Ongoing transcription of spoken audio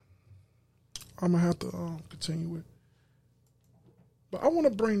I'm going to have to continue with. But I want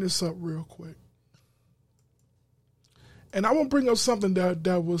to bring this up real quick. And I want to bring up something that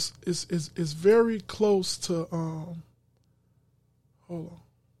is very close to, hold on.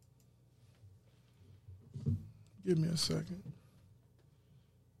 Give me a second.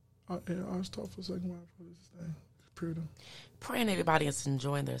 I was talking for a second while I put this thing. Computer. Praying everybody is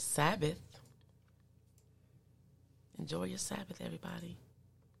enjoying their Sabbath. Enjoy your Sabbath, everybody.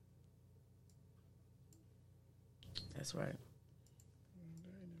 That's right.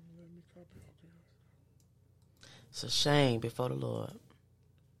 It's a shame before the Lord.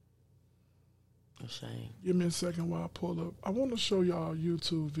 A shame. Give me a second while I pull up. I want to show y'all a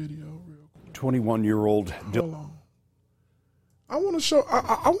YouTube video real quick. 21-year-old. Hold on. I want to show.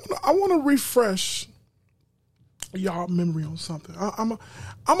 I want to refresh y'all memory on something. I'm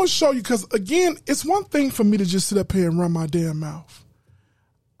gonna show you because again, it's one thing for me to just sit up here and run my damn mouth.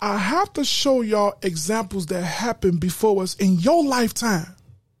 I have to show y'all examples that happened before us in your lifetime,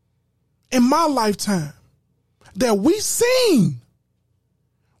 in my lifetime, that we seen.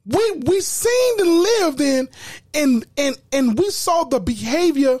 We seen and lived in, and we saw the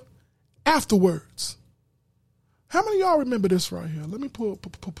behavior afterwards. How many of y'all remember this right here? Let me pull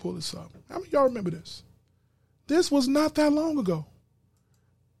this up. How many of y'all remember this? This was not that long ago.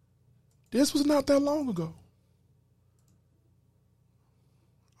 This was not that long ago.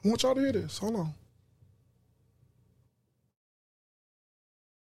 I want y'all to hear this. Hold on.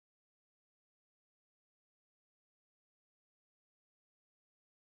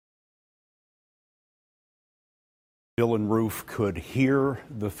 Dylan Roof could hear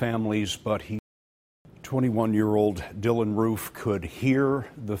the families, but 21-year-old Dylan Roof could hear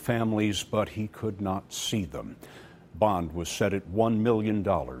the families, but he could not see them. Bond was set at $1 million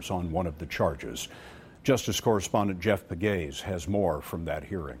on one of the charges. Justice correspondent Jeff Pegues has more from that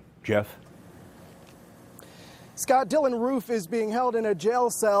hearing. Jeff? Scott, Dylan Roof is being held in a jail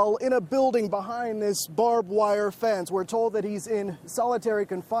cell in a building behind this barbed wire fence. We're told that he's in solitary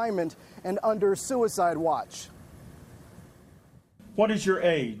confinement and under suicide watch. What is your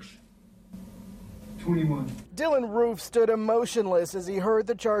age? 21. Dylan Roof stood emotionless as he heard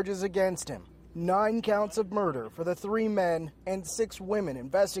the charges against him. 9 counts of murder for the 3 men and 6 women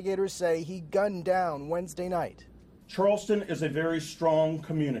investigators say he gunned down Wednesday night. Charleston is a very strong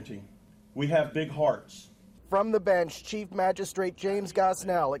community. We have big hearts. From the bench, Chief Magistrate James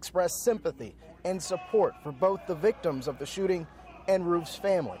Gosnell expressed sympathy and support for both the victims of the shooting and Roof's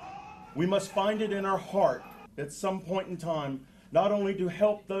family. We must find it in our heart at some point in time not only to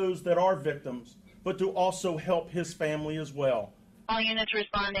help those that are victims, but to also help his family as well. All units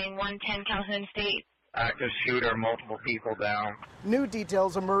responding, 110 Calhoun State. Active shooter, multiple people down. New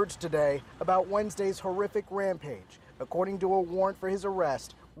details emerged today about Wednesday's horrific rampage. According to a warrant for his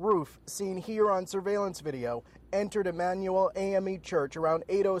arrest, Roof, seen here on surveillance video, entered Emmanuel AME Church around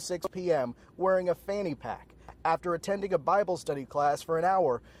 8:06 p.m. wearing a fanny pack. After attending a Bible study class for an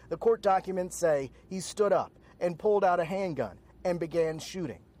hour, the court documents say he stood up and pulled out a handgun and began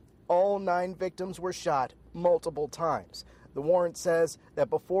shooting. All 9 victims were shot multiple times. The warrant says that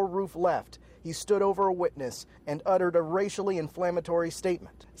before Roof left, he stood over a witness and uttered a racially inflammatory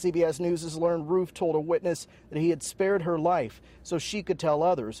statement. CBS News has learned Roof told a witness that he had spared her life so she could tell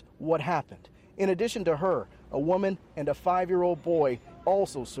others what happened. In addition to her, a woman and a 5-year-old boy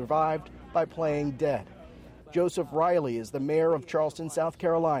also survived by playing dead. Joseph Riley is the mayor of Charleston, South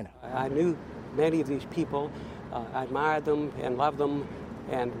Carolina. I knew many of these people. I admired them and loved them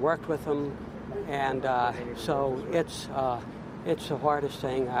and worked with them. And so it's the hardest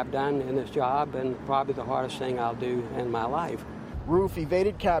thing I've done in this job and probably the hardest thing I'll do in my life. Roof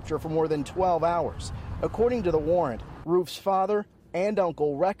evaded capture for more than 12 hours. According to the warrant, Roof's father and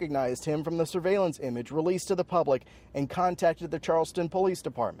uncle recognized him from the surveillance image released to the public and contacted the Charleston Police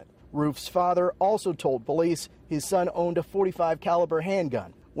Department. Roof's father also told police his son owned a .45 caliber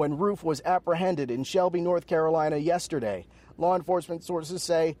handgun. When Roof was apprehended in Shelby, North Carolina yesterday, law enforcement sources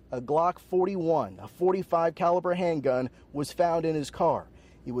say a Glock 41, a .45 caliber handgun, was found in his car.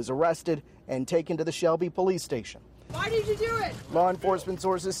 He was arrested and taken to the Shelby police station. Why did you do it? Law enforcement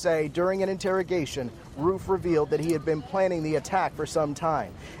sources say during an interrogation, Roof revealed that he had been planning the attack for some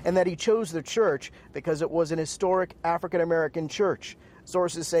time and that he chose the church because it was an historic African-American church.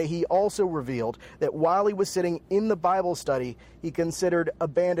 Sources say he also revealed that while he was sitting in the Bible study, he considered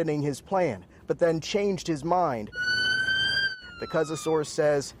abandoning his plan, but then changed his mind because a source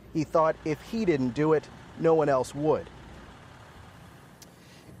says he thought if he didn't do it, no one else would.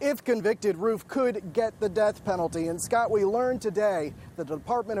 If convicted, Roof could get the death penalty. And Scott, we learned today that the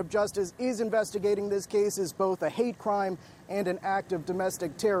Department of Justice is investigating this case as both a hate crime and an act of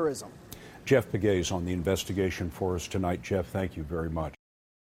domestic terrorism. Jeff Pegues on the investigation for us tonight. Jeff, thank you very much.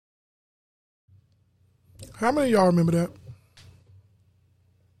 How many of y'all remember that?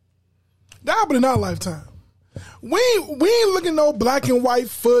 That happened in our lifetime. We ain't looking at no black and white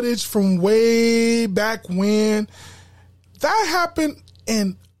footage from way back when. That happened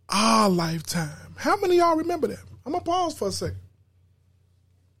in our lifetime. How many of y'all remember that? I'm going to pause for a second.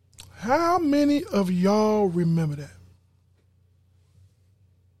 How many of y'all remember that?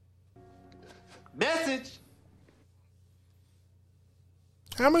 Message.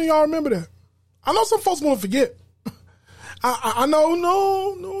 How many of y'all remember that? I know some folks want to forget. I know,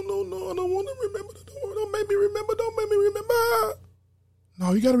 no, I don't want to remember. Don't make me remember.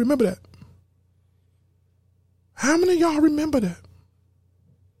 No, you got to remember that. How many of y'all remember that?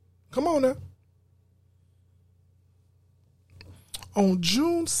 Come on now. On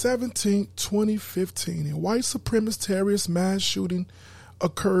June 17, 2015, a white supremacist terrorist mass shooting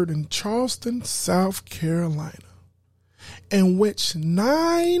occurred in Charleston, South Carolina, in which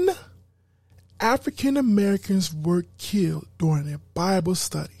 9 African Americans were killed during a Bible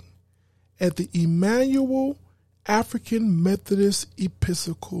study at the Emmanuel African Methodist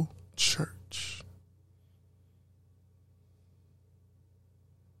Episcopal Church.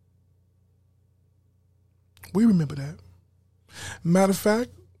 We remember that. Matter of fact,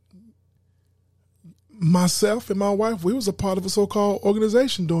 myself and my wife, we was a part of a so-called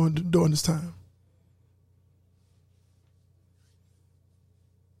organization during this time.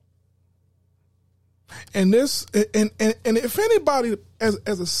 And this, and if anybody, as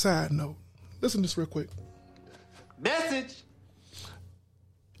a side note, listen to this real quick. Message.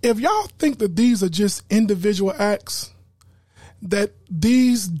 If y'all think that these are just individual acts, that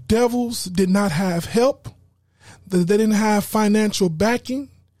these devils did not have help, that they didn't have financial backing,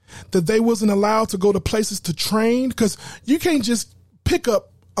 that they wasn't allowed to go to places to train, because you can't just pick up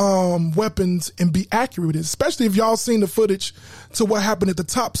weapons and be accurate with it, especially if y'all seen the footage to what happened at the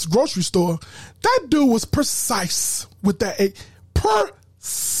Tops grocery store. That dude was precise with that.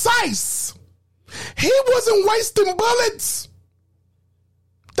 Precise. He wasn't wasting bullets.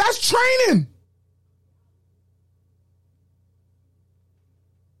 That's training.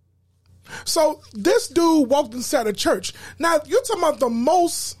 So this dude walked inside a church. Now, you're talking about the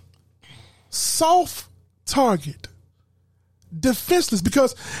most soft target, defenseless,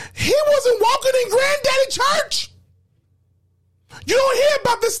 because he wasn't walking in Granddaddy Church. You don't hear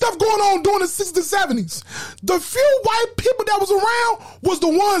about this stuff going on during the 60s and 70s. The few white people that was around was the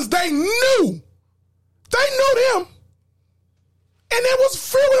ones they knew. They knew them. And it was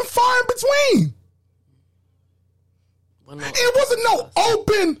few and far in between. It wasn't no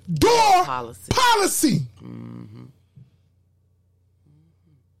open door policy. Mm-hmm.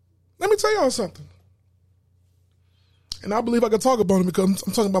 Let me tell y'all something. And I believe I can talk about it because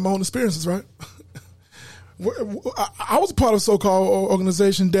I'm talking about my own experiences, right? I was a part of a so-called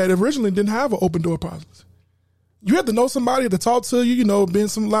organization that originally didn't have an open door policy. You had to know somebody to talk to you, being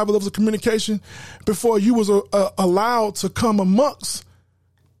some levels of communication before you was allowed to come amongst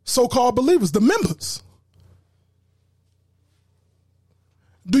so-called believers, the members.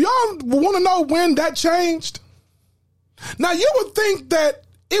 Do y'all want to know when that changed? Now, you would think that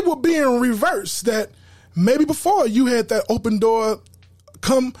it would be in reverse, that maybe before you had that open door,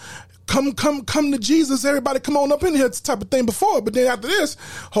 come to Jesus, everybody come on up in here type of thing before. But then after this,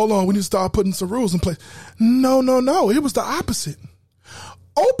 hold on, we need to start putting some rules in place. No. It was the opposite.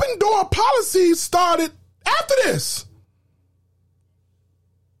 Open door policy started after this.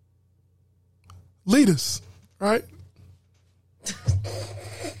 Leaders, right?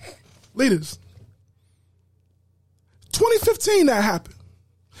 Leaders. 2015 that happened.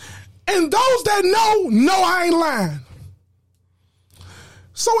 And those that know I ain't lying.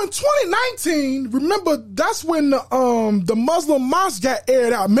 So in 2019, remember, that's when the Muslim mosque got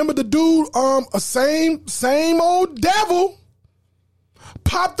aired out. Remember the dude, a same old devil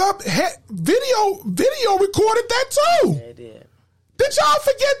popped up, video recorded that too. They did. Did y'all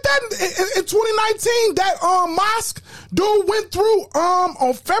forget that in 2019, that mosque dude went through on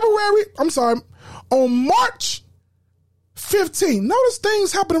March 15. Notice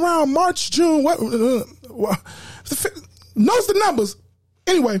things happen around March, June. Notice the numbers.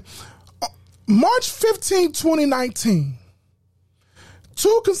 Anyway, March 15, 2019,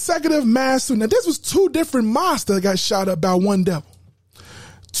 2 consecutive mass shootings. Now, this was 2 different mosques that got shot up by one devil.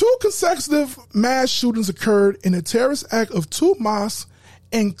 2 consecutive mass shootings occurred in a terrorist act of 2 mosques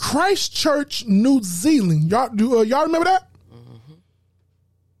in Christchurch, New Zealand. Y'all remember that? Mm-hmm.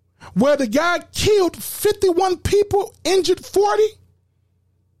 Where the guy killed 51 people, injured 40.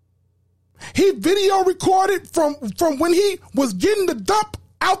 He video recorded from when he was getting the dump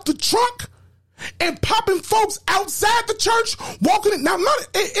out the trunk and popping folks outside the church, walking in. Now,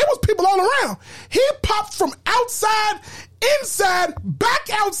 it was people all around. He popped from outside, inside, back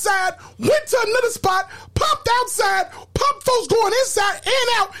outside, went to another spot, popped outside, popped folks going inside and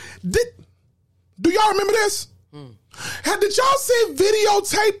out. Do y'all remember this? Did y'all see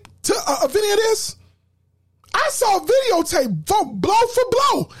videotape to a video of this? I saw videotape blow for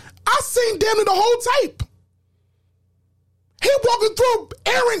blow. I seen damn near the whole tape. He walking through,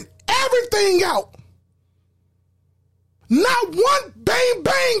 airing everything out. Not one bang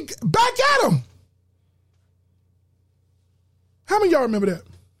bang back at him. How many of y'all remember that?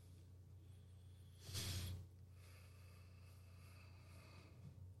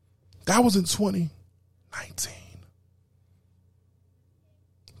 That was in 2019.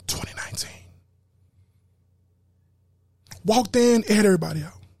 2019. Walked in, had everybody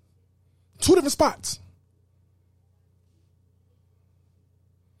out. 2 different spots.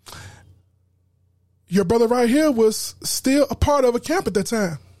 Your brother right here was still a part of a camp at that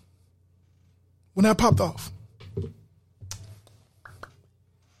time when that popped off.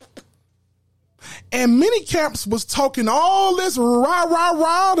 And many camps was talking all this rah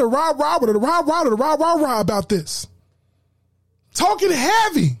about this. Talking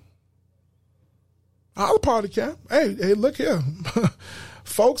heavy. I was part of the camp. Hey, look here.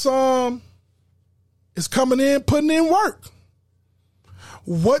 Folks is coming in, putting in work.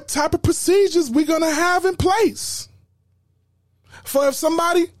 What type of procedures we gonna have in place for if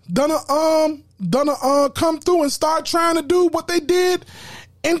somebody done come through and start trying to do what they did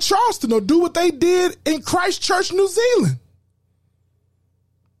in Charleston or do what they did in Christchurch, New Zealand?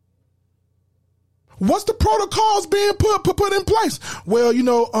 What's the protocols being put in place? Well,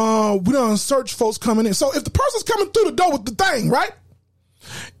 we don't search folks coming in. So if the person's coming through the door with the thing, right?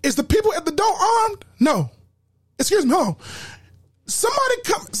 Is the people at the door armed? No. Excuse me, hold on. Somebody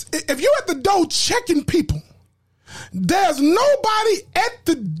comes, if you're at the door checking people, there's nobody at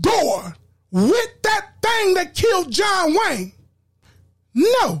the door with that thing that killed John Wayne.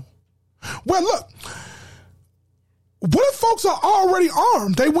 No. Well, look, what if folks are already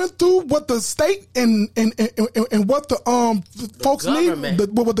armed? They went through what the state and what the folks need,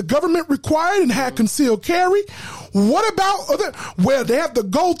 what the government required and had concealed carry. What about where they have to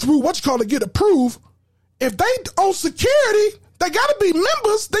go through to get approved? If they own security, they got to be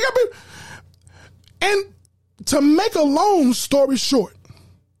members. They got to be. And to make a long story short,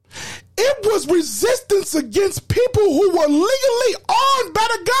 it was resistance against people who were legally armed by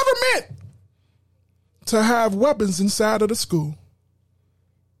the government to have weapons inside of the school.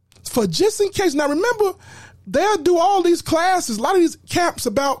 For just in case. Now remember, they'll do all these classes, a lot of these camps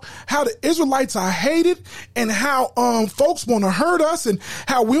about how the Israelites are hated and how folks want to hurt us and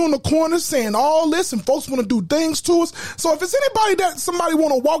how we're on the corner saying all this and folks want to do things to us. So if it's anybody that somebody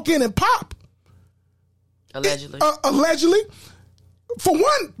want to walk in and pop, allegedly, for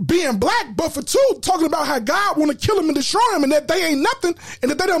one, being black, but for two, talking about how God want to kill them and destroy them and that they ain't nothing and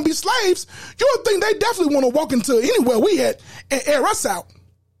that they don't be slaves, you would think they definitely want to walk into anywhere we at and air us out.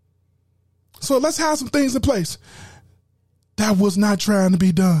 So let's have some things in place. That was not trying to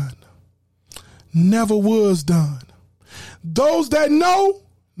be done. Never was done. Those that know,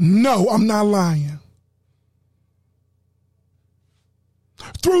 I'm not lying.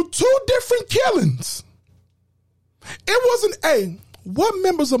 Through 2 different killings, it wasn't what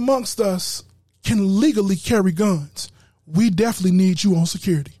members amongst us can legally carry guns? We definitely need you on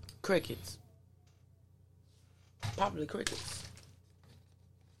security. Crickets. Probably crickets.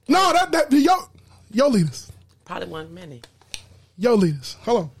 No, your leaders. Probably one many. Your leaders.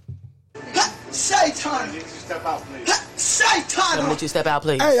 Hold on. Satan! Step out, please. Satan! Let you step out,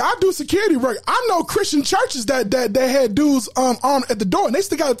 please. Hey, I do security work. I know Christian churches that had dudes armed at the door, and they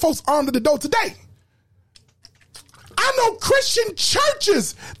still got folks armed at the door today. I know Christian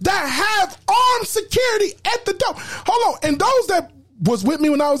churches that have armed security at the door. Hold on. And those that was with me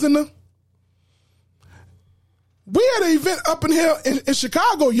when I was in we had an event up in here in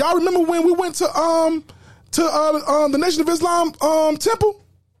Chicago. Y'all remember when we went to the Nation of Islam temple?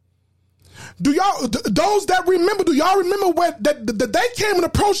 Those that remember, do y'all remember when that they came and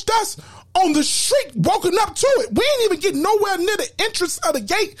approached us on the street, walking up to it? We didn't even get nowhere near the entrance of the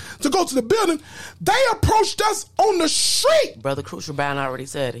gate to go to the building. They approached us on the street. Brother Crucial Brown already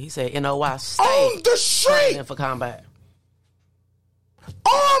said it. He said, NOI stay on the street for combat.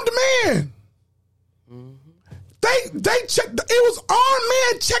 Armed man. Mm-hmm. They checked. It was armed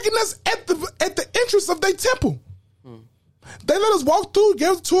men checking us at the entrance of their temple. They let us walk through, gave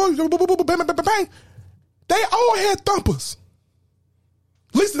us a tour, bang, bang, bang, bang. They all had thumpers.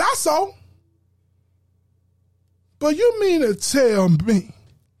 At least that I saw. But you mean to tell me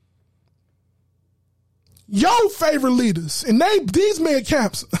your favorite leaders, and these men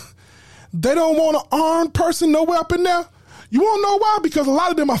camps, they don't want an armed person nowhere up in there. You want to know why? Because a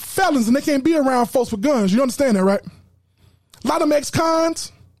lot of them are felons and they can't be around folks with guns. You understand that, right? A lot of them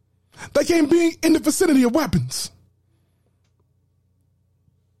ex-cons, they can't be in the vicinity of weapons.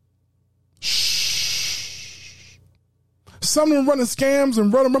 Shh. Some of them running scams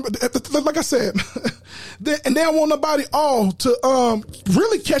and running, like I said, and they don't want nobody to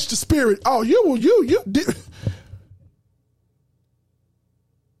really catch the spirit. Oh, you did.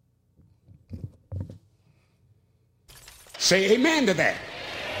 Say amen to that.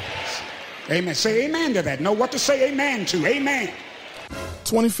 Amen. Say amen to that. Know what to say amen to. Amen.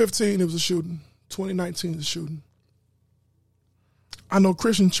 2015, it was a shooting. 2019 is a shooting. I know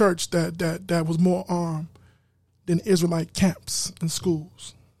Christian church that was more armed than Israelite camps and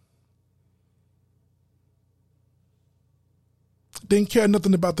schools. Didn't care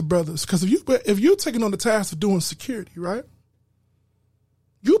nothing about the brothers. Because if you're taking on the task of doing security, right?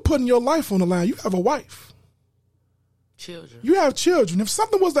 You're putting your life on the line. You have a wife. Children. You have children. If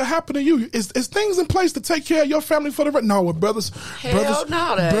something was to happen to you, is things in place to take care of your family for the rest? No,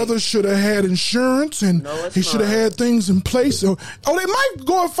 brothers should have had insurance and he should have had things in place. Or they might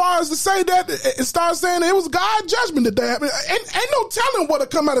go as far as to say that and start saying it was God's judgment that happened. Ain't no telling what'll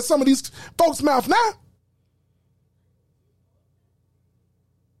come out of some of these folks' mouth now.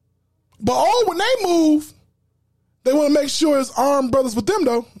 But when they move, they want to make sure it's armed brothers with them,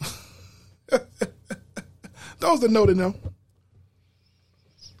 though. Those that know, they know.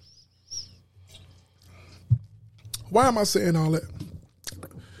 Why am I saying all that?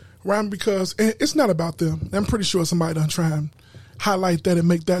 Right? Because it's not about them. I'm pretty sure somebody done try and highlight that and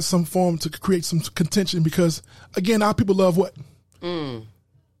make that some form to create some contention because, again, our people love what?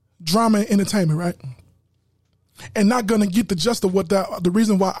 Drama and entertainment, right? And not going to get the gist of the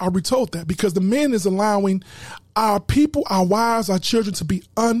reason why I retold that. Because the men is allowing our people, our wives, our children to be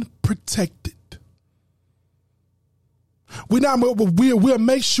unprotected. We'll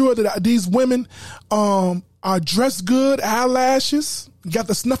make sure that these women are dressed good, eyelashes, got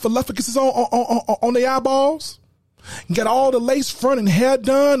the snuffleupagus on their eyeballs, got all the lace front and hair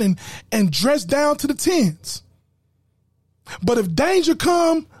done and dressed down to the tens. But if danger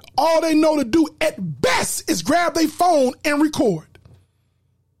come, all they know to do at best is grab their phone and record.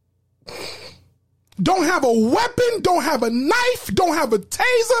 Don't have a weapon, don't have a knife, don't have a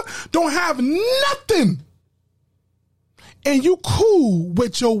taser, don't have nothing. And you cool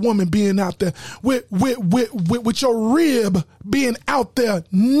with your woman being out there, with your rib being out there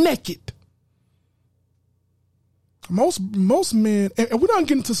naked. Most men, and we're not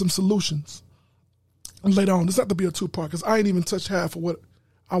getting to some solutions later on. This not to be a two-part because I ain't even touched half of what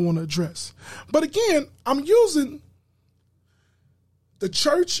I want to address. But again, I'm using the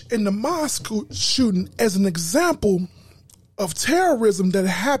church and the mosque shooting as an example of terrorism that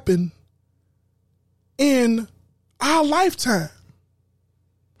happened in our lifetime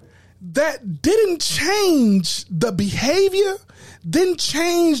that didn't change the behavior, didn't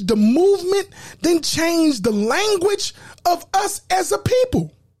change the movement, didn't change the language of us as a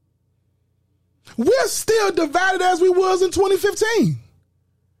people. We're still divided as we was in 2015.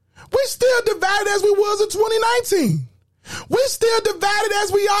 We're still divided as we was in 2019. We're still divided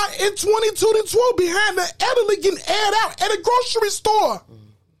as we are in 2022 behind the elderly getting aired out at a grocery store.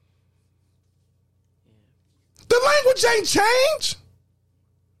 The language ain't changed.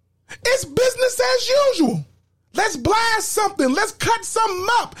 It's business as usual. Let's blast something. Let's cut something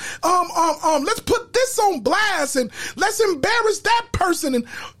up. Let's put this on blast and let's embarrass that person. And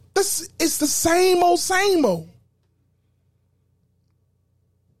it's the same old.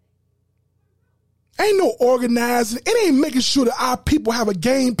 Ain't no organizing. It ain't making sure that our people have a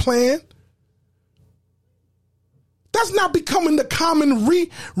game plan. That's not becoming the common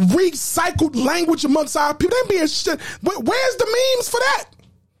recycled language amongst our people. They being shit. Where's the memes for that?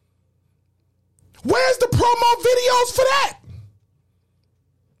 Where's the promo videos for that?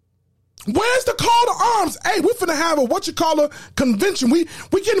 Where's the call to arms? Hey, we finna have a convention. We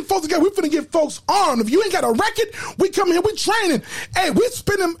getting folks together. We finna get folks armed. If you ain't got a record, we come here. We training. Hey, we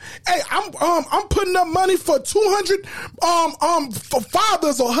spending. Hey, I'm putting up money for 200 for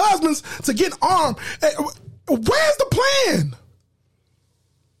fathers or husbands to get armed. Hey, where's the plan?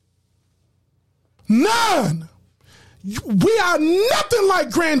 None. We are nothing like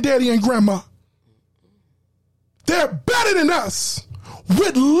granddaddy and grandma. They're better than us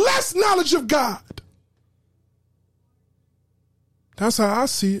with less knowledge of God. That's how I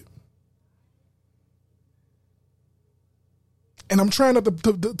see it. And I'm trying not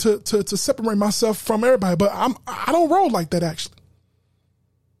to separate myself from everybody, but I don't roll like that, actually.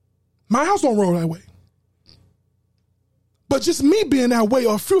 My house don't roll that way. But just me being that way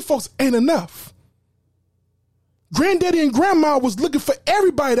or a few folks ain't enough. Granddaddy and grandma was looking for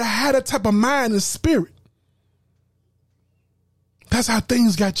everybody that had that type of mind and spirit. That's how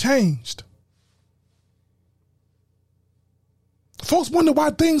things got changed. Folks wonder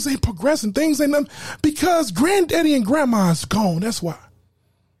why things ain't progressing, things ain't nothing, because granddaddy and grandma is gone. That's why.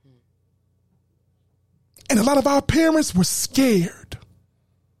 And a lot of our parents were scared,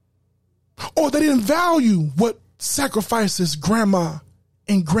 or they didn't value what sacrifices grandma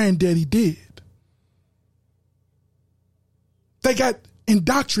and granddaddy did. They got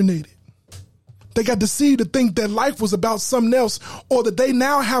indoctrinated. They got deceived to think that life was about something else, or that they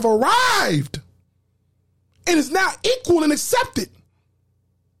now have arrived and is now equal and accepted,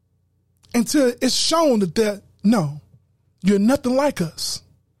 until it's shown that no, you're nothing like us.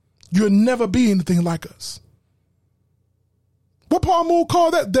 You'll never be anything like us. What Paul Moon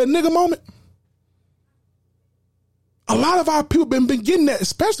called that nigga moment? A lot of our people been getting that,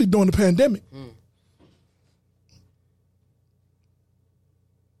 especially during the pandemic.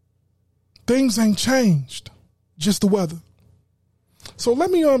 Things ain't changed, just the weather. So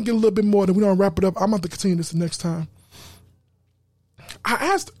let me get a little bit more, then we don't wrap it up. I'm going to continue this the next time. I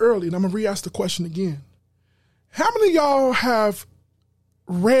asked earlier, and I'm going to re-ask the question again. How many of y'all have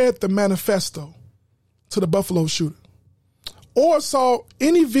read the manifesto to the Buffalo shooter, or saw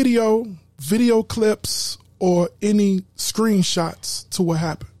any video clips, or any screenshots to what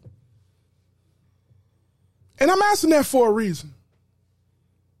happened? And I'm asking that for a reason.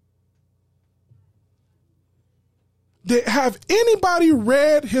 Have anybody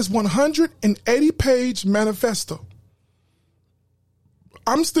read his 180-page manifesto?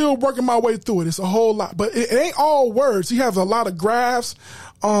 I'm still working my way through it. It's a whole lot, but it ain't all words. He has a lot of graphs.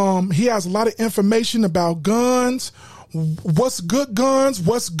 He has a lot of information about guns, what's good guns,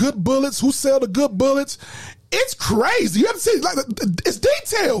 what's good bullets, who sell the good bullets. It's crazy. You have to see, like, it's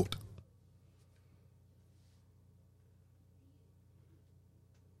detailed.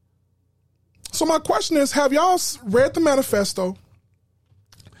 So my question is, have y'all read the manifesto?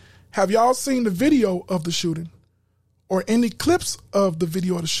 Have y'all seen the video of the shooting, or any clips of the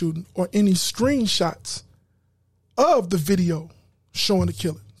video of the shooting, or any screenshots of the video showing the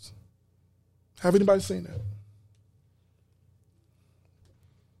killings? Have anybody seen that?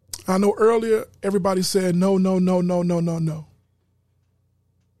 I know earlier everybody said no. And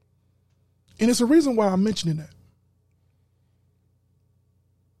it's a reason why I'm mentioning that.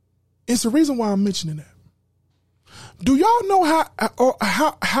 It's the reason why I'm mentioning that. Do y'all know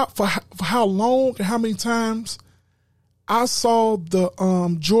for how long and how many times I saw the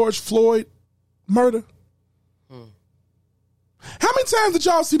George Floyd murder? How many times did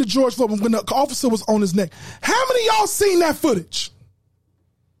y'all see the George Floyd when the officer was on his neck? How many of y'all seen that footage?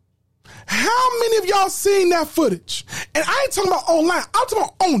 How many of y'all seen that footage? And I ain't talking about online. I'm talking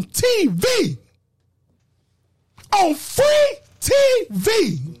about on TV. On free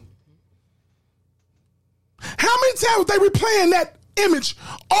TV. How many times they replaying that image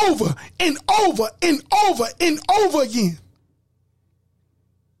over and over and over and over again?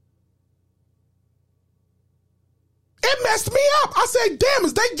 It messed me up. I said, damn,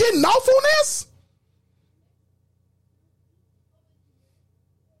 is they getting off on this?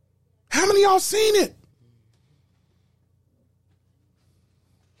 How many of y'all seen it?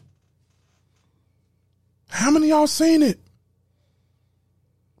 How many of y'all seen it?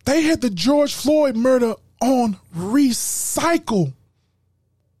 They had the George Floyd murder on recycle.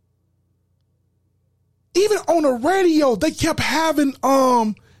 Even on the radio, they kept having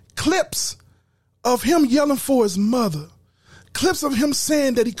clips of him yelling for his mother, clips of him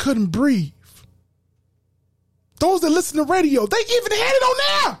saying that he couldn't breathe. Those that listen to radio, they even had it on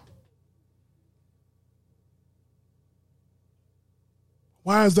there.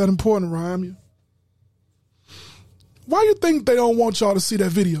 Why is that important, Ryan? Why you think they don't want y'all to see that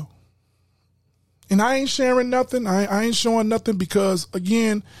video? And I ain't sharing nothing. I ain't showing nothing because,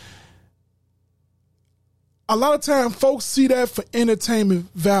 again, a lot of times folks see that for entertainment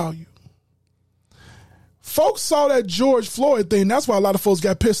value. Folks saw that George Floyd thing. That's why a lot of folks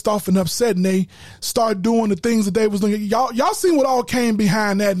got pissed off and upset, and they started doing the things that they was doing. Y'all seen what all came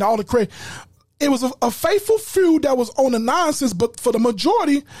behind that and all the crazy. It was a faithful few that was on the nonsense, but for the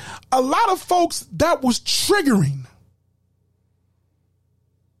majority, a lot of folks, that was triggering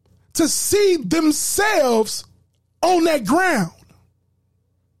to see themselves on that ground.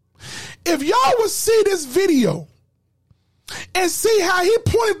 If y'all would see this video and see how he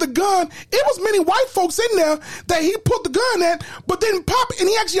pointed the gun, it was many white folks in there that he put the gun at, but didn't pop it, and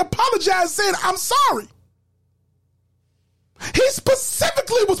he actually apologized saying, I'm sorry. He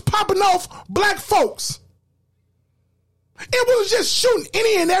specifically was popping off black folks. It was just shooting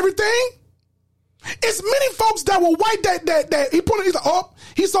any and everything. It's many folks that were white that he pointed, he's like, oh,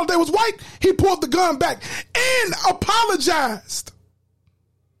 he saw they was white. He pulled the gun back and apologized.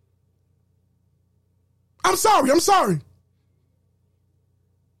 I'm sorry.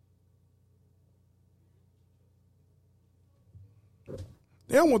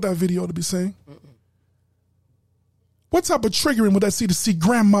 They don't want that video to be seen. What type of triggering would that see to see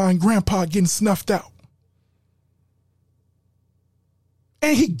grandma and grandpa getting snuffed out?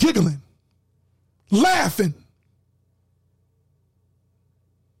 And he giggling, laughing.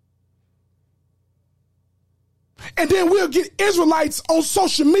 And then we'll get Israelites on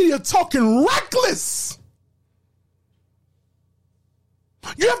social media talking reckless.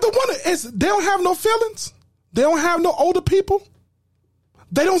 You have to wonder, they don't have no feelings. They don't have no older people.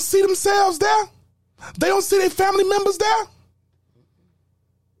 They don't see themselves there. They don't see their family members there.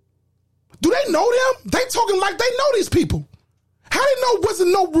 Do they know them? They talking like they know these people. How they know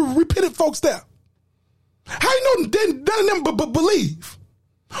wasn't no repentant folks there? How you know none of them believe?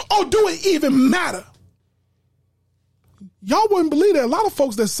 Or do it even matter? Y'all wouldn't believe that a lot of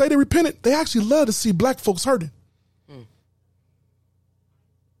folks that say they repented, they actually love to see black folks hurting.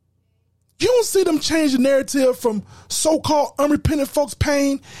 You don't see them change the narrative from so-called unrepentant folks'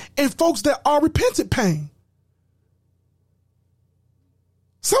 pain and folks that are repentant pain.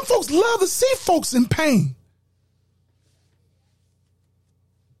 Some folks love to see folks in pain.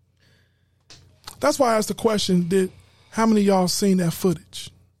 That's why I asked the question, how many of y'all seen that footage?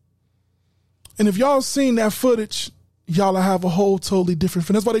 And if y'all seen that footage, y'all will have a whole totally different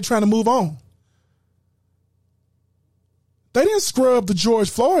feeling. That's why they're trying to move on. They didn't scrub the George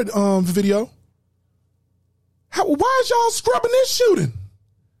Floyd video. Why is y'all scrubbing this shooting?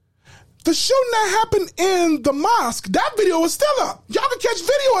 The shooting that happened in the mosque, that video is still up. Y'all can catch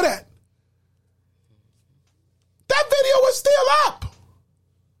video of that. That video is still up.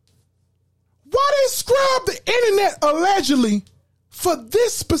 Why they scrub the internet allegedly for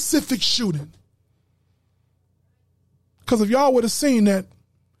this specific shooting? Because if y'all would have seen that,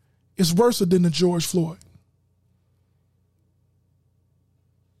 it's worse than the George Floyd.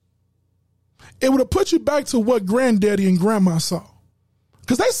 It would have put you back to what granddaddy and grandma saw.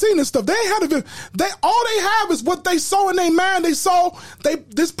 Because they seen this stuff. They ain't had all they have is what they saw in their mind. They saw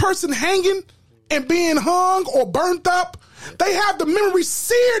this person hanging and being hung or burnt up. They have the memory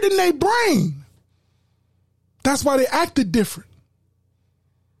seared in their brain. That's why they acted different.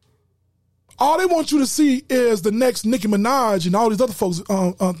 All they want you to see is the next Nicki Minaj and all these other folks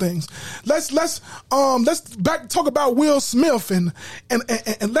things. Let's talk about Will Smith and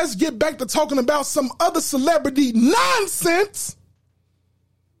let's get back to talking about some other celebrity nonsense.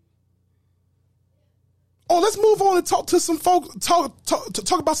 Oh, let's move on and talk to some folks.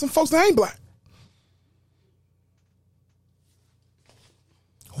 Talk about some folks that ain't black.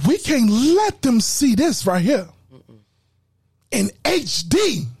 We can't let them see this right here in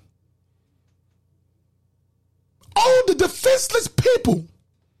HD. All the defenseless people.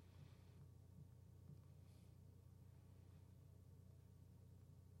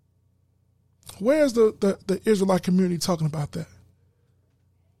 Where's the Israelite community talking about that?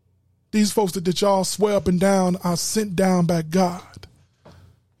 These folks that y'all swear up and down are sent down by God.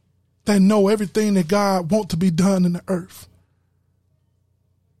 They know everything that God wants to be done in the earth.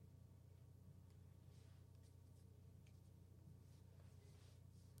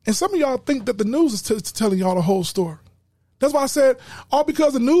 And some of y'all think that the news is telling y'all the whole story. That's why I said, all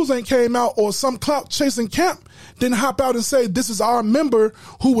because the news ain't came out or some clout chasing camp didn't hop out and say, this is our member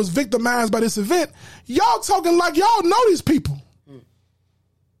who was victimized by this event. Y'all talking like y'all know these people.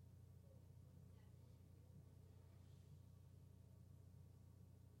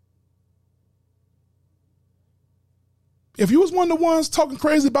 If you was one of the ones talking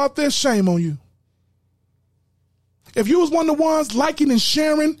crazy about this, shame on you. If you was one of the ones liking and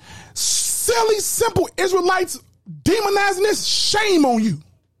sharing silly, simple Israelites demonizing this, shame on you.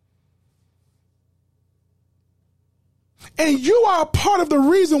 And you are a part of the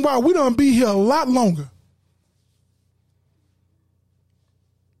reason why we don't be here a lot longer.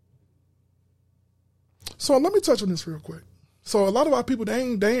 So let me touch on this real quick. So a lot of our people, they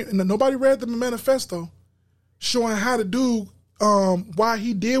ain't nobody read the manifesto showing how to do, why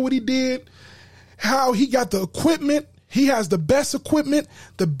he did what he did, how he got the equipment. He has the best equipment,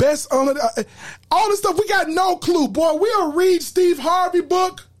 the best, all this stuff. We got no clue, boy. We'll read Steve Harvey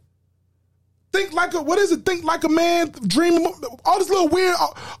book. Think like a Man, Dream, all this little weird,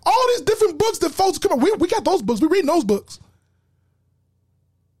 all these different books that folks come up. We got those books. We read those books.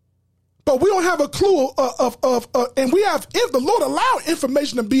 but we don't have a clue and we have, if the Lord allow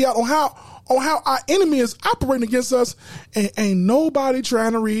information to be out on how our enemy is operating against us, and ain't nobody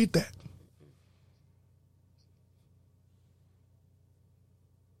trying to read that.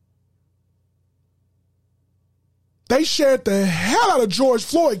 They shared the hell out of George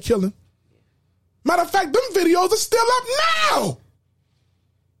Floyd killing. Matter of fact, them videos are still up now.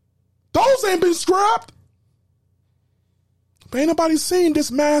 Those ain't been scrubbed. But ain't nobody seen this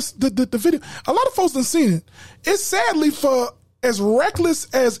the video. A lot of folks done seen it. It's sadly, for as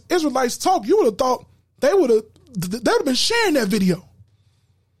reckless as Israelites talk, you would have thought they would have been sharing that video.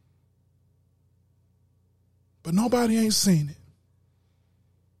 But nobody ain't seen it.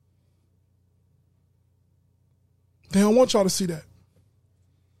 They don't want y'all to see that.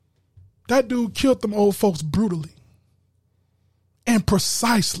 That dude killed them old folks brutally and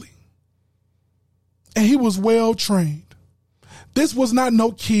precisely. And he was well trained. This was not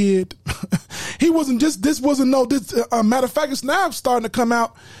no kid. He wasn't just, this wasn't no, this, matter of fact, it's now starting to come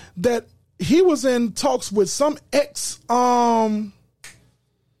out that he was in talks with some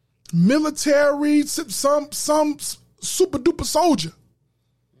military, some super duper soldier.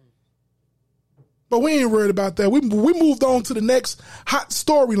 But we ain't worried about that. We moved on to the next hot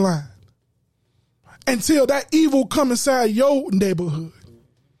storyline until that evil come inside your neighborhood.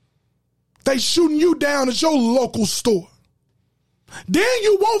 They shooting you down at your local store. Then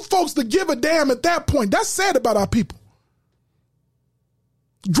you want folks to give a damn at that point. That's sad about our people.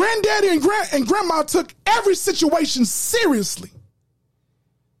 Granddaddy and grandma took every situation seriously.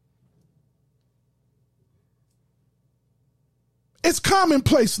 It's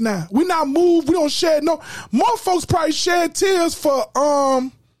commonplace now. We not move. We don't shed no. More folks probably shed tears for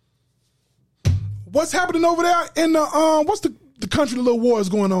what's happening over there in the what's the country the little war is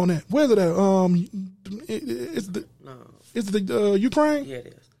going on at? Where's it at? Is it the Ukraine? Yeah,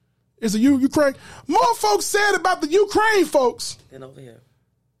 it is. Is it Ukraine? More folks said about the Ukraine folks than over here.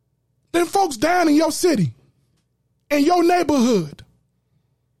 Than folks down in your city, in your neighborhood.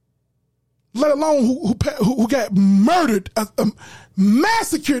 Let alone who got murdered,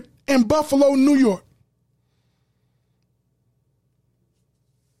 massacred in Buffalo, New York.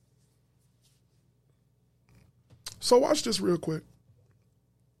 So watch this real quick.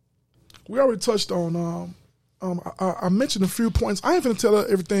 We already touched on, I mentioned a few points. I ain't finna tell her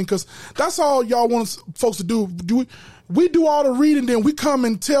everything because that's all y'all want folks to do. We do all the reading, then we come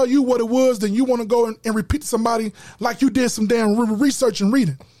and tell you what it was, then you want to go and repeat to somebody like you did some damn research and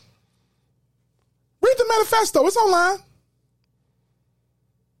reading. Read the manifesto. It's online.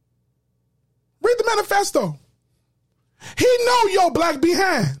 Read the manifesto. He know your black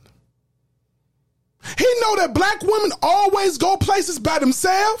behind. He know that black women always go places by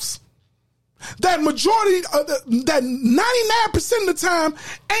themselves. That majority, that 99% of the time,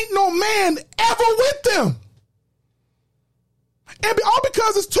 ain't no man ever with them. And all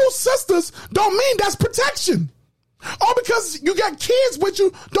because it's two sisters don't mean that's protection. All because you got kids with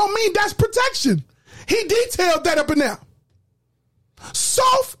you don't mean that's protection. He detailed that up and down.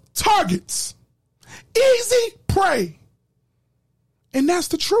 Soft targets. Easy prey. And that's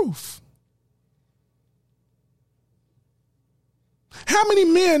the truth. How many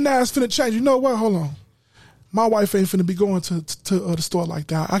men now is finna change? You know what? Hold on. My wife ain't finna be going to the store like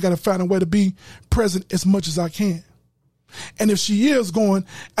that. I got to find a way to be present as much as I can. And if she is going,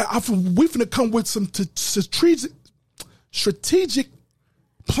 we finna come with some strategic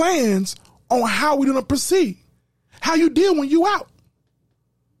plans on how we're going to proceed. How you deal when you out.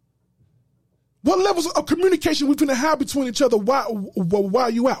 What levels of communication we finna have between each other while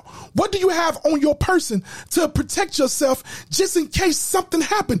you out? What do you have on your person to protect yourself just in case something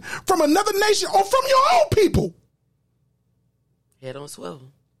happened from another nation or from your own people? Head on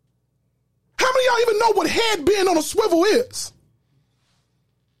swivel. How many of y'all even know what head being on a swivel is?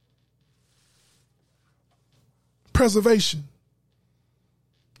 Preservation.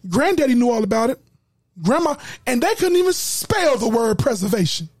 Granddaddy knew all about it. Grandma, and they couldn't even spell the word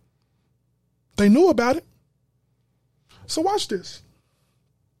preservation. They knew about it. So watch this.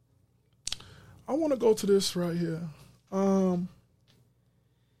 I want to go to this right here. How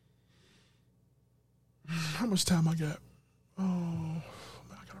much time I got? Oh, man,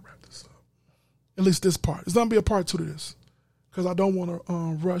 I gotta wrap this up. At least this part. It's gonna be a part 2 to this because I don't want to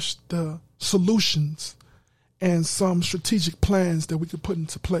rush the solutions and some strategic plans that we could put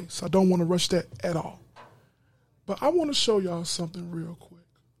into place. I don't want to rush that at all. But I want to show y'all something real quick.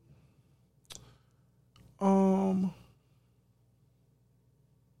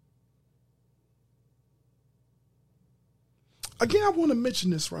 Again, I want to mention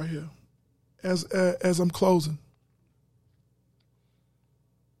this right here as I'm closing.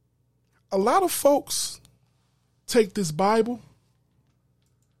 a lot of folks take this Bible.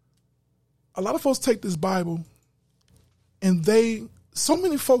 And so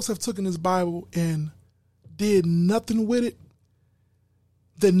many folks have taken this Bible and did nothing with it,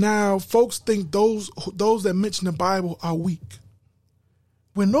 that now folks think those that mention the Bible are weak,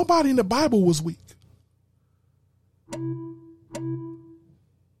 when nobody in the Bible was weak.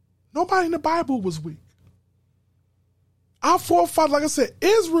 Nobody in the Bible was weak. Our forefathers, like I said,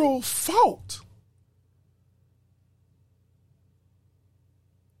 Israel fought.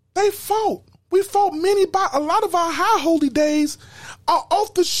 They fought. We fought a lot of our high holy days are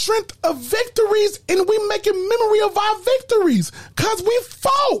off the strength of victories, and we making memory of our victories because we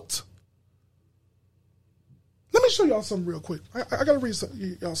fought. Let me show y'all something real quick. I got to read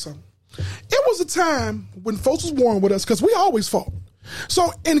y'all something. It was a time when folks was warring with us because we always fought. So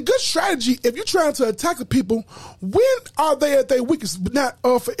in good strategy, if you're trying to attack the people, when are they at their weakest? Now,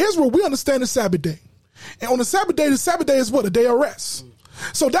 for Israel, we understand the Sabbath day. And on the Sabbath day is what? A day of rest.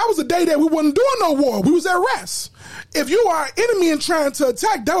 So that was a day that we wasn't doing no war. We was at rest. If you are an enemy and trying to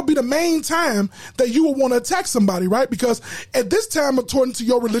attack, that would be the main time that you would want to attack somebody, right? Because at this time, according to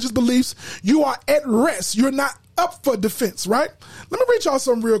your religious beliefs, you are at rest. You're not up for defense, right? Let me read y'all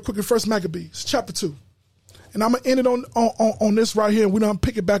something real quick in 1 Maccabees, chapter 2. And I'm going to end it on this right here, and we're going to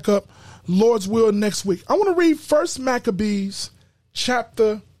pick it back up, Lord's will, next week. I want to read 1 Maccabees,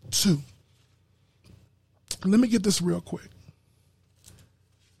 chapter 2. Let me get this real quick.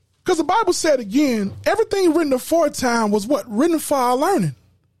 Because the Bible said, again, everything written aforetime was what? Written for our learning.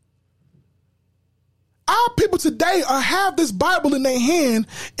 Our people today have this Bible in their hand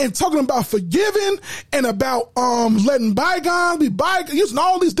and talking about forgiving and about letting bygones be bygones, using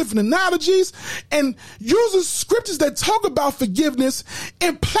all these different analogies and using scriptures that talk about forgiveness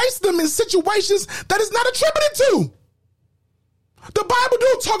and place them in situations that is not attributed to. The Bible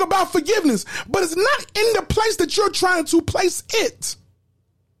do talk about forgiveness, but it's not in the place that you're trying to place it.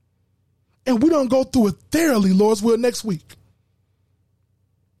 And we don't go through it thoroughly, Lord's will, next week.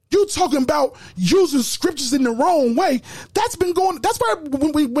 You talking about using scriptures in the wrong way. That's been going, that's why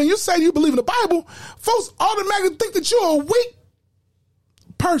when you say you believe in the Bible, folks automatically think that you're a weak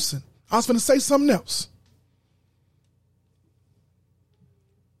person. I was going to say something else.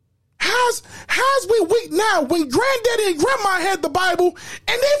 How's we weak now when granddaddy and grandma had the Bible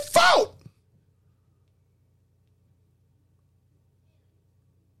and they fought?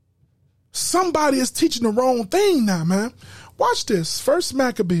 Somebody is teaching the wrong thing now, man. Watch this. 1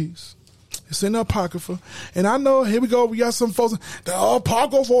 Maccabees. It's in the Apocrypha. And I know, here we go. We got some folks. The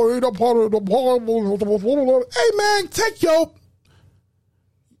Apocrypha ain't a part of the Bible. Hey, man, take your...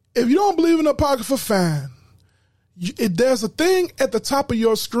 If you don't believe in the Apocrypha, fine. There's a thing at the top of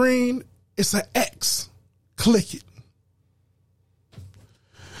your screen. It's an X. Click it.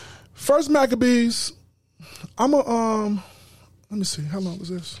 1 Maccabees. Let me see. How long is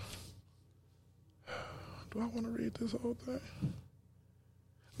this? Do I want to read this whole thing?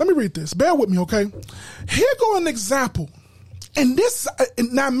 Let me read this. Bear with me, okay? Here go an example. And this,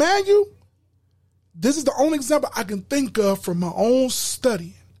 now, man, this is the only example I can think of from my own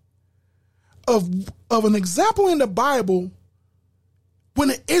study of an example in the Bible when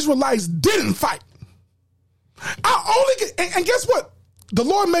the Israelites didn't fight. And guess what? The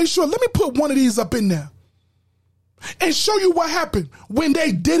Lord made sure, let me put one of these up in there and show you what happened when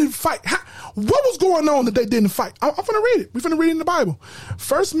they didn't fight. What was going on that they didn't fight? I'm going to read it. We're going to read it in the Bible.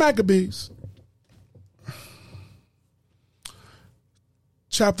 1 Maccabees,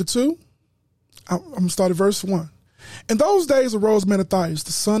 chapter 2. I'm going to start at verse 1. In those days arose Mattathias,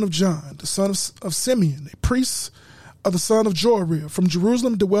 the son of John, the son of Simeon, a priest of the son of Joarib, from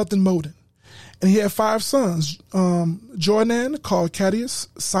Jerusalem dwelt in Modin. And he had 5 sons, Johanan, called Cadius,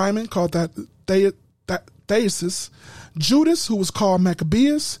 Simon, called Theusis, Judas, who was called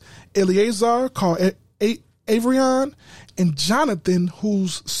Maccabeus, Eleazar, called Avrion, and Jonathan,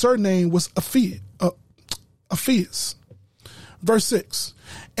 whose surname was Aphias. Verse 6.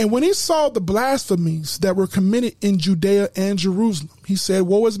 And when he saw the blasphemies that were committed in Judea and Jerusalem, he said,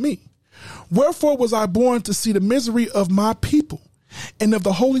 Woe is me! Wherefore was I born to see the misery of my people and of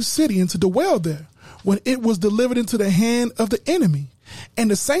the holy city, and to dwell there, when it was delivered into the hand of the enemy,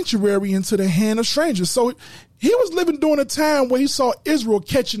 and the sanctuary into the hand of strangers. So he was living during a time where he saw Israel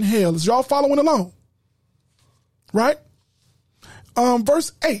catching hell. Is y'all following along? Right?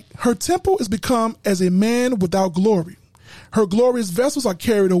 Verse 8. Her temple is become as a man without glory. Her glorious vessels are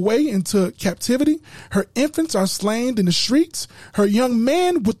carried away into captivity. Her infants are slain in the streets. Her young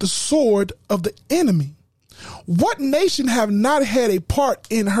men with the sword of the enemy. What nation have not had a part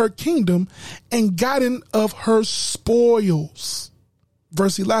in her kingdom and gotten of her spoils?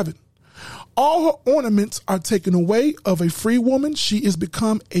 Verse 11. All her ornaments are taken away. Of a free woman, she is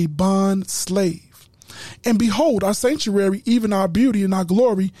become a bond slave. And behold, our sanctuary, even our beauty and our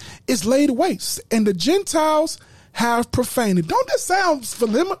glory, is laid waste, and the Gentiles have profaned it. Don't this sound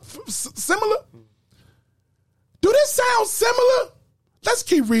similar? Do this sound similar? Let's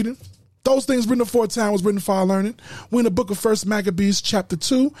keep reading. Those things written aforetime was written for our learning. We're in the book of 1 Maccabees chapter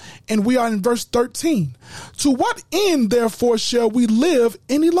 2, and we are in verse 13. To what end, therefore, shall we live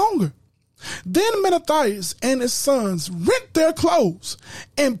any longer? Then Mattathias and his sons rent their clothes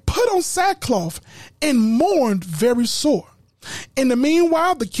and put on sackcloth and mourned very sore. In the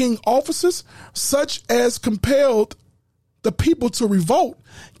meanwhile, the king officers, such as compelled the people to revolt,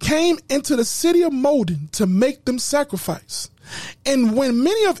 came into the city of Modin to make them sacrifice. And when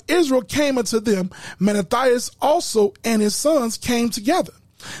many of Israel came unto them, Mattathias also and his sons came together.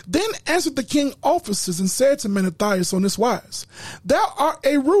 Then answered the king officers and said to Mattathias on this wise, Thou art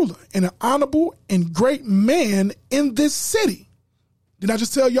a ruler and an honorable and great man in this city. Did I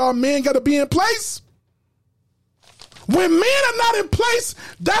just tell y'all men got to be in place? When men are not in place,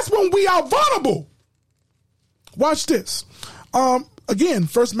 that's when we are vulnerable. Watch this. Again,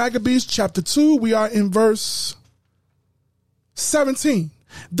 1 Maccabees chapter 2, we are in verse 17.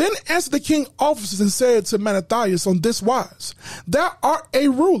 Then answered the king officers and said to Mattathias on this wise, Thou art a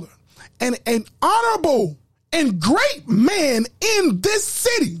ruler and an honorable and great man in this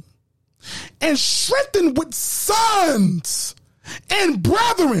city, and strengthened with sons and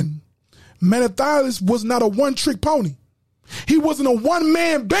brethren. Mattathias was not a one-trick pony. He wasn't a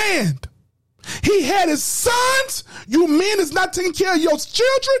one-man band. He had his sons. You men is not taking care of your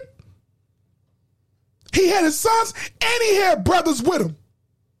children. He had his sons and he had brothers with him.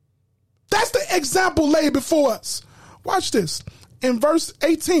 That's the example laid before us. Watch this. In verse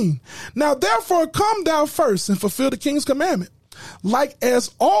 18. Now therefore come thou first and fulfill the king's commandment, like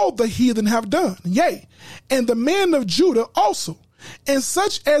as all the heathen have done. Yea, and the men of Judah also. And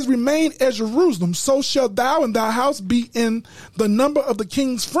such as remain at Jerusalem, so shalt thou and thy house be in the number of the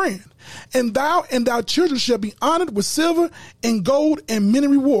king's friend. And thou and thy children shall be honored with silver and gold and many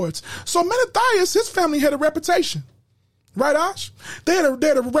rewards. So Mattathias, his family had a reputation. Right, Ash? They had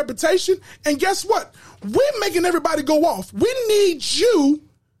a reputation. And guess what? We're making everybody go off. We need you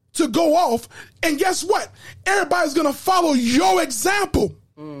to go off. And guess what? Everybody's going to follow your example.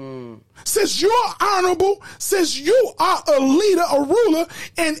 Since you're honorable, since you are a leader, a ruler,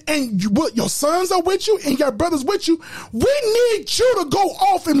 and your sons are with you and your brothers with you, we need you to go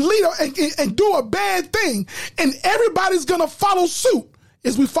off and lead and do a bad thing. And everybody's going to follow suit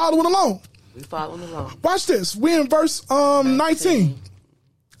as we following along. We following along. Watch this. We're in verse 19.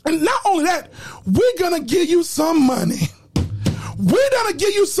 And not only that, we're going to give you some money. We're going to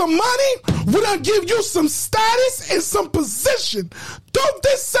give you some money. We're going to give you some status and some position. Don't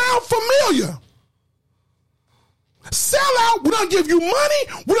this sound familiar? Sell out. We're going to give you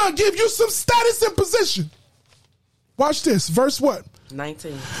money. We're going to give you some status and position. Watch this. Verse what?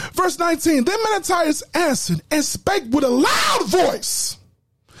 19. Verse 19. Then Mattathias answered and spake with a loud voice.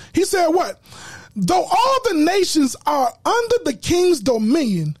 He said what? Though all the nations are under the king's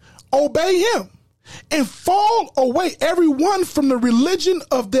dominion, obey him. And fall away every one from the religion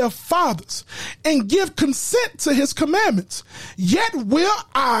of their fathers, and give consent to his commandments. Yet will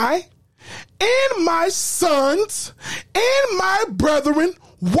I and my sons and my brethren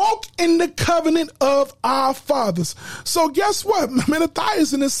walk in the covenant of our fathers. So guess what?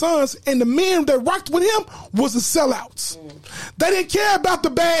 Mattathias and his sons and the men that rocked with him was the sellouts. They didn't care about the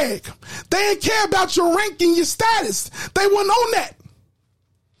bag. They didn't care about your rank and your status. They weren't on that.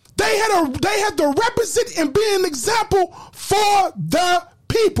 They had to represent and be an example for the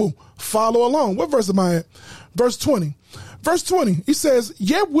people. Follow along. What verse am I at? Verse 20. Verse 20, he says,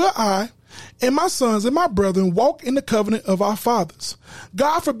 Yet will I and my sons and my brethren walk in the covenant of our fathers.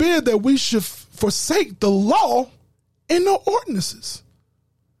 God forbid that we should forsake the law and the ordinances.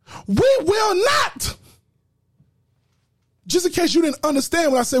 We will not. Just in case you didn't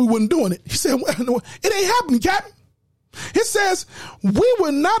understand when I said we wasn't doing it. He said, it ain't happening, Captain. It says, we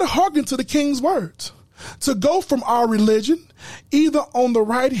will not hearken to the king's words to go from our religion, either on the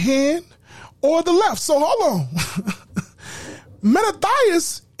right hand or the left. So hold on.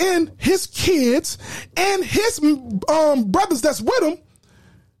 Mattathias and his kids and his brothers that's with him,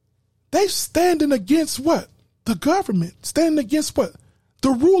 they standing against what? The government. Standing against what? The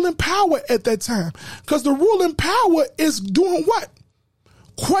ruling power at that time. Because the ruling power is doing what?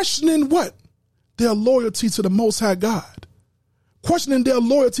 Questioning what? Their loyalty to the Most High God, questioning their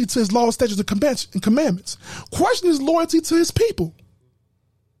loyalty to his laws, statutes, and commandments, questioning his loyalty to his people.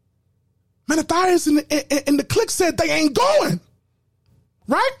 Mattathias and the clique said they ain't going.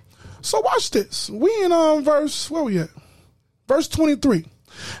 Right? So watch this. We in where we at? Verse 23.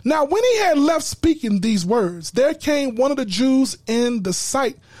 Now when he had left speaking these words, there came one of the Jews in the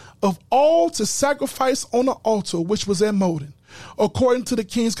sight of all to sacrifice on the altar which was at Modin, according to the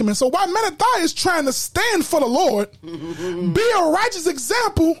king's command. So while Mattathias is trying to stand for the Lord, be a righteous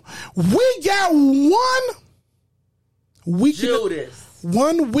example, we got one weak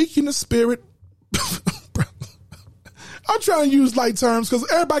in the spirit. I'm trying to use light terms because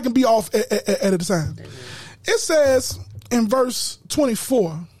everybody can be off at a time. It says in verse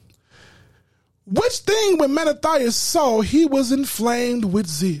 24, which thing when Mattathias saw, he was inflamed with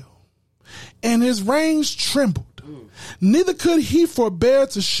zeal, and his reins trembled. Neither could he forbear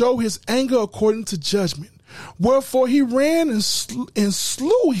to show his anger according to judgment. Wherefore he ran and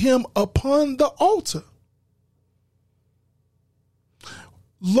slew him upon the altar.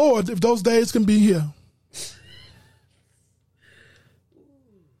 Lord, if those days can be here.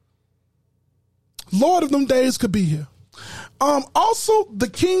 Lord, if them days could be here. Also, the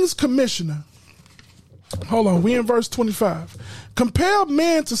king's commissioner. Hold on, we in verse 25. Compelled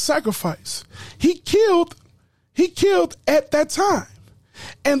men to sacrifice. He killed at that time,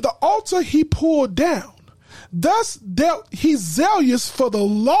 and the altar he pulled down. Thus dealt he zealous for the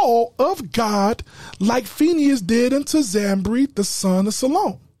law of God, like Phinehas did unto Zambri the son of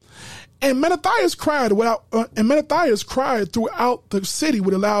Salom. And Mattathias cried throughout the city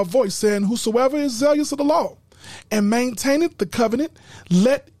with a loud voice, saying, whosoever is zealous of the law and maintaineth the covenant,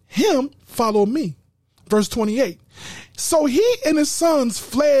 let him follow me. Verse 28. So he and his sons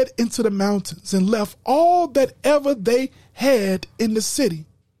fled into the mountains and left all that ever they had in the city.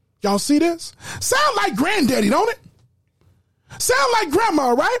 Y'all see this? Sound like granddaddy, don't it? Sound like grandma,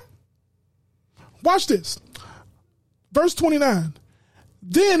 right? Watch this. Verse 29.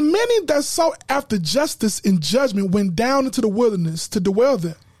 Then many that sought after justice and judgment went down into the wilderness to dwell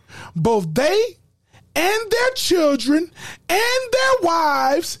there, both they and their children and their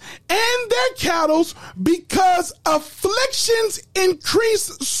wives and their cattle, because afflictions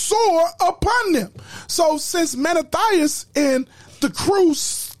increased sore upon them. So since Mattathias and the crew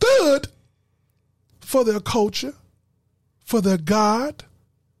stood for their culture, for their God,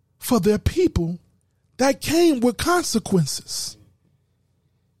 for their people, that came with consequences.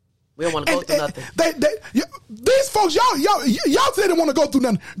 We don't want to go through nothing. These folks, y'all didn't want to go through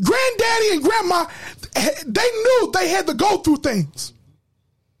nothing. Granddaddy and grandma, they knew they had to go through things.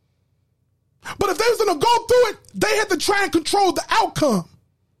 But if they was going to go through it, they had to try and control the outcome.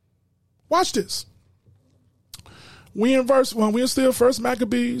 Watch this. We in still 1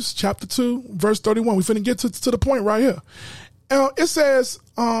 Maccabees chapter 2, verse 31. We finna get to the point right here. It says,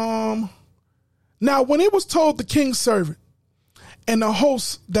 now when it was told the king's servant and the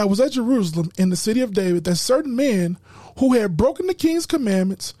host that was at Jerusalem in the city of David, that certain men who had broken the king's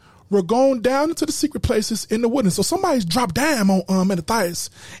commandments were going down into the secret places in the wilderness. So somebody's dropped down on Mattathias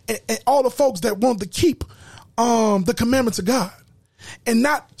and all the folks that wanted to keep the commandments of God and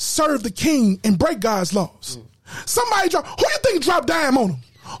not serve the king and break God's laws. Somebody who you think dropped down on them?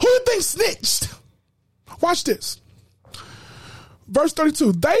 Who you think snitched? Watch this. Verse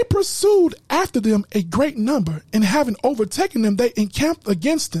 32, they pursued after them a great number, and having overtaken them, they encamped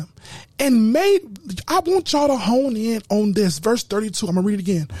against them and I want y'all to hone in on this. Verse 32, I'm going to read it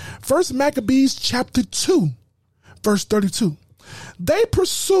again. 1 Maccabees chapter 2, verse 32. They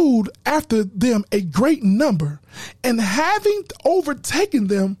pursued after them a great number, and having overtaken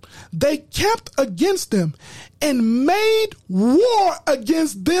them, they camped against them and made war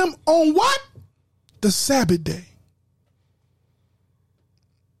against them on what? The Sabbath day.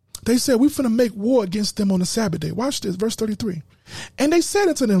 They said, we're finna make war against them on the Sabbath day. Watch this, verse 33. And they said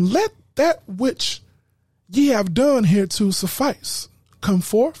unto them, let that which ye have done hereto suffice. Come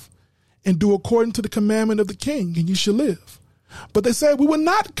forth and do according to the commandment of the king, and ye shall live. But they said, we will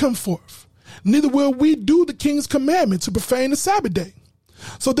not come forth, neither will we do the king's commandment to profane the Sabbath day.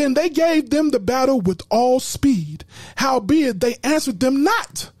 So then they gave them the battle with all speed. Howbeit they answered them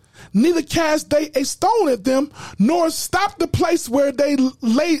not, neither cast they a stone at them, nor stopped the place where they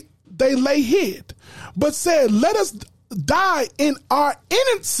lay hid, but said, let us die in our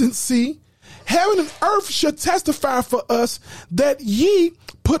innocency. Heaven and earth shall testify for us that ye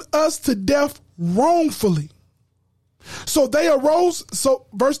put us to death wrongfully. So they arose,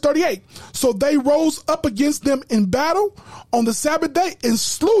 verse 38, so they rose up against them in battle on the Sabbath day and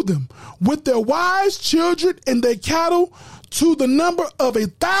slew them with their wives, children, and their cattle, to the number of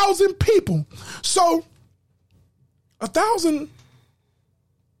 1,000 people. So 1,000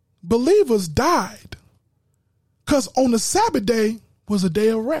 believers died because on the Sabbath day was a day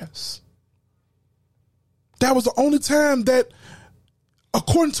of rest. That was the only time that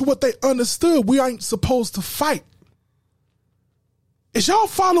according to what they understood, we ain't supposed to fight. Is y'all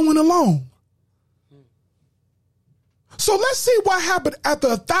following along? So let's see what happened after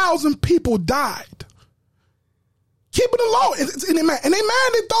 1,000 people died. Keep it alone. And they mad.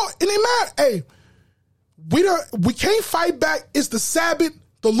 They thought, and they mad. Hey, we can't fight back. It's the Sabbath.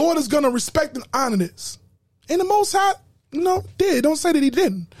 The Lord is going to respect and honor this. And the Most High, did. Don't say that he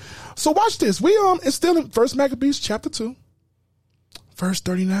didn't. So watch this. It's still in 1 Maccabees chapter 2, verse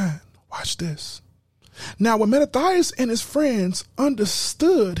 39. Watch this. Now, when Mattathias and his friends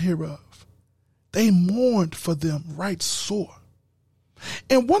understood hereof, they mourned for them right sore.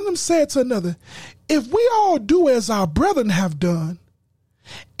 And one of them said to another, if we all do as our brethren have done,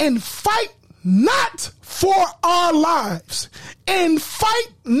 and fight not for our lives,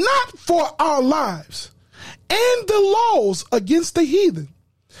 and the laws against the heathen,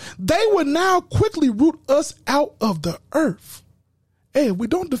 they will now quickly root us out of the earth. Hey, if we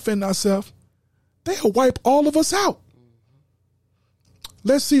don't defend ourselves, they'll wipe all of us out.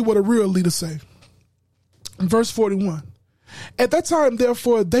 Let's see what a real leader say. In verse 41, at that time,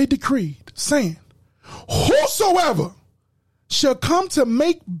 therefore, they decreed, saying, whosoever shall come to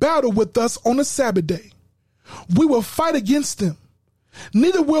make battle with us on a Sabbath day, we will fight against them.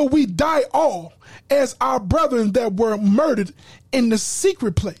 Neither will we die all as our brethren that were murdered in the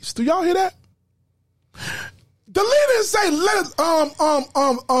secret place. Do y'all hear that? The leaders say,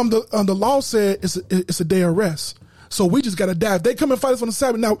 the law said it's a day of rest. So we just got to die. If they come and fight us on the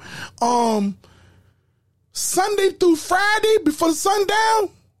Sabbath. Now, Sunday through Friday before the sundown,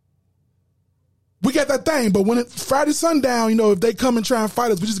 we got that thing. But when it's Friday sundown, if they come and try and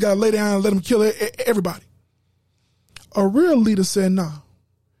fight us, we just got to lay down and let them kill everybody. A real leader said, nah.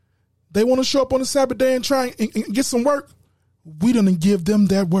 They want to show up on the Sabbath day and try and get some work. We don't give them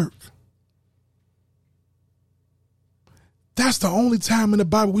that work. That's the only time in the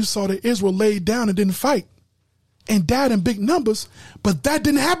Bible we saw that Israel laid down and didn't fight and died in big numbers, but that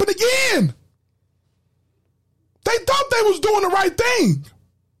didn't happen again. They thought they was doing the right thing.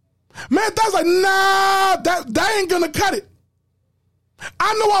 Man, that's like, nah, that ain't gonna cut it.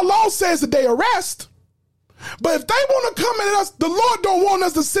 I know our law says that they arrest, but if they want to come at us, the Lord don't want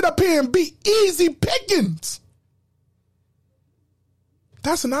us to sit up here and be easy pickings.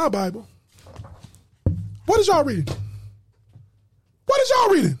 That's in our Bible. What is y'all reading? What is y'all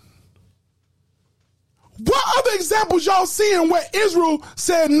reading? What other examples y'all seeing where Israel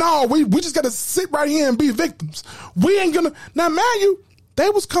said, no, we just got to sit right here and be victims? We ain't going to. Now, man, they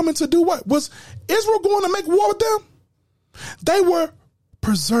was coming to do what? Was Israel going to make war with them? They were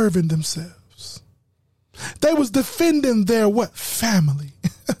preserving themselves. They was defending their what? Family.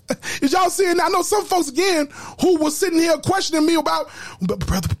 Is y'all seeing? I know some folks, again, who was sitting here questioning me about,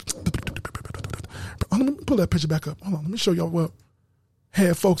 brother, let me pull that picture back up. Hold on, let me show y'all what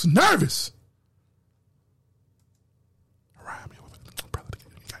had folks nervous. Brother,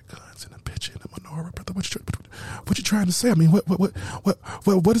 you got guns in the picture in the menorah, brother. What you trying to say? I mean,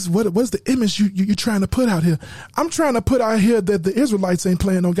 what is the image you trying to put out here? I'm trying to put out here that the Israelites ain't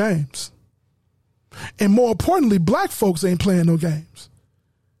playing no games. And more importantly, black folks ain't playing no games.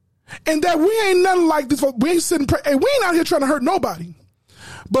 And that we ain't nothing like this. We ain't sitting, we ain't out here trying to hurt nobody.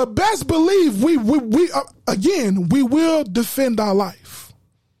 But best believe we will defend our life.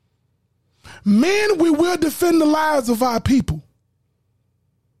 Men, we will defend the lives of our people.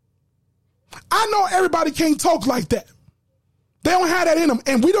 I know everybody can't talk like that. They don't have that in them.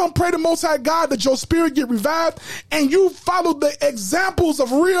 And we don't pray to Most High God that your spirit get revived and you follow the examples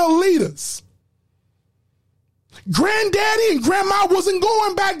of real leaders. Granddaddy and grandma wasn't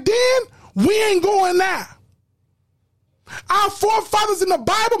going back then. We ain't going now. Our forefathers in the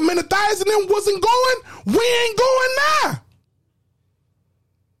Bible, Mattathias and them wasn't going. We ain't going now.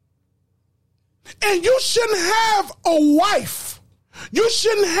 And you shouldn't have a wife. You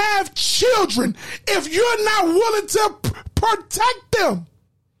shouldn't have children if you're not willing to protect them.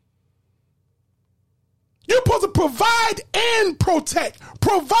 You're supposed to provide and protect.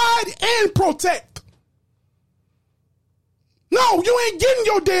 Provide and protect. No, you ain't getting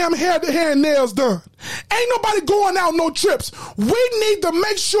your damn hair and nails done. Ain't nobody going out no trips. We need to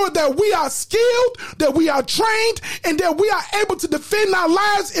make sure that we are skilled, that we are trained, and that we are able to defend our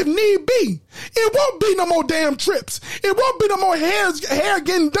lives if need be. It won't be no more damn trips. It won't be no more hair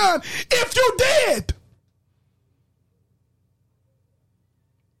getting done if you're dead.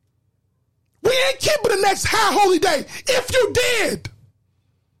 We ain't keeping the next high holy day if you're dead.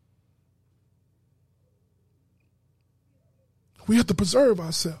 We have to preserve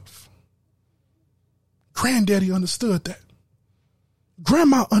ourselves. Granddaddy understood that.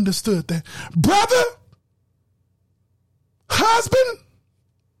 Grandma understood that. Brother, husband,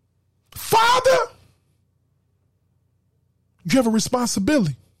 Father, you have a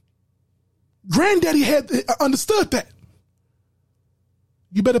responsibility. Granddaddy had understood that.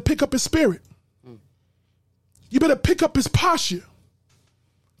 You better pick up his spirit. You better pick up his posture.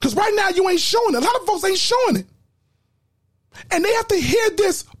 Because right now you ain't showing it. A lot of folks ain't showing it. And they have to hear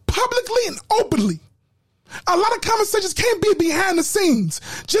this publicly and openly. A lot of conversations can't be behind the scenes.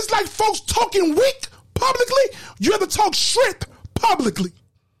 Just like folks talking weak publicly, you have to talk strength publicly.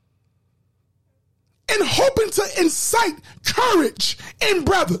 And hoping to incite courage in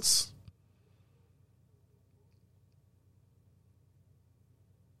brothers.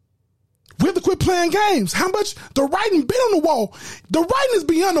 We have to quit playing games. How much? The writing been on the wall. The writing is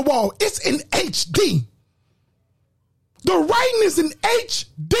beyond the wall. It's in HD. The writing is in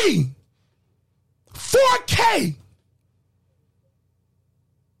HD. 4K.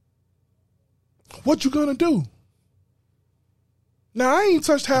 What you gonna do? Now, I ain't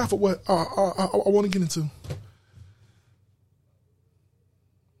touched half of what I want to get into.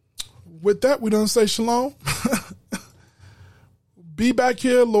 With that, we done say shalom. Be back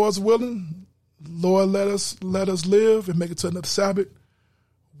here, Lord's willing. Lord, let us live and make it to another Sabbath.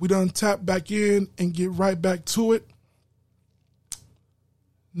 We done tap back in and get right back to it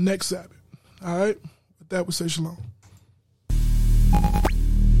next Sabbath. All right? With that, we say shalom.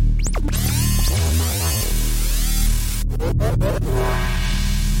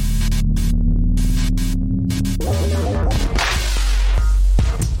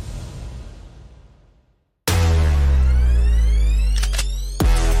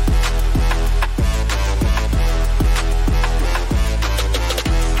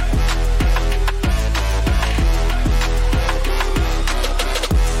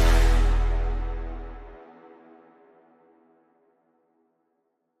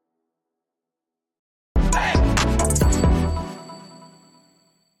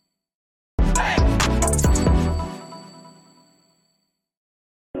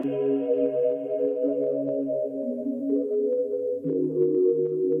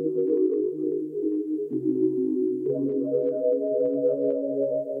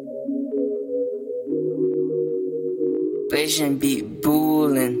 Vision be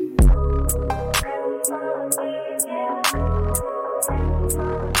bullin'.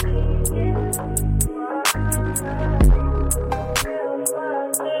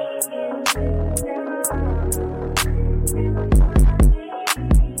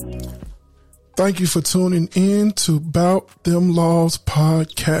 Thank you for tuning in to Bout Them Laws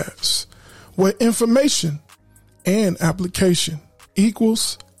podcast, where information and application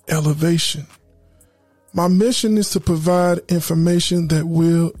equals elevation. My mission is to provide information that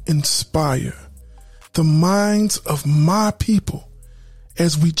will inspire the minds of my people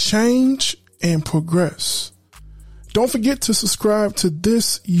as we change and progress. Don't forget to subscribe to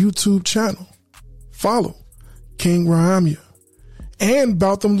this YouTube channel. Follow King Rahamia and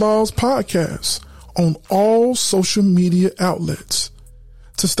Bout Them Laws podcast on all social media outlets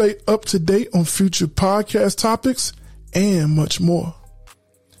to stay up to date on future podcast topics and much more.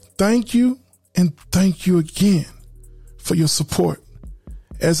 Thank you. And thank you again for your support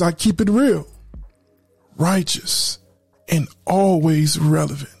as I keep it real, righteous, and always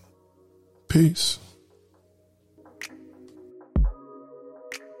relevant. Peace.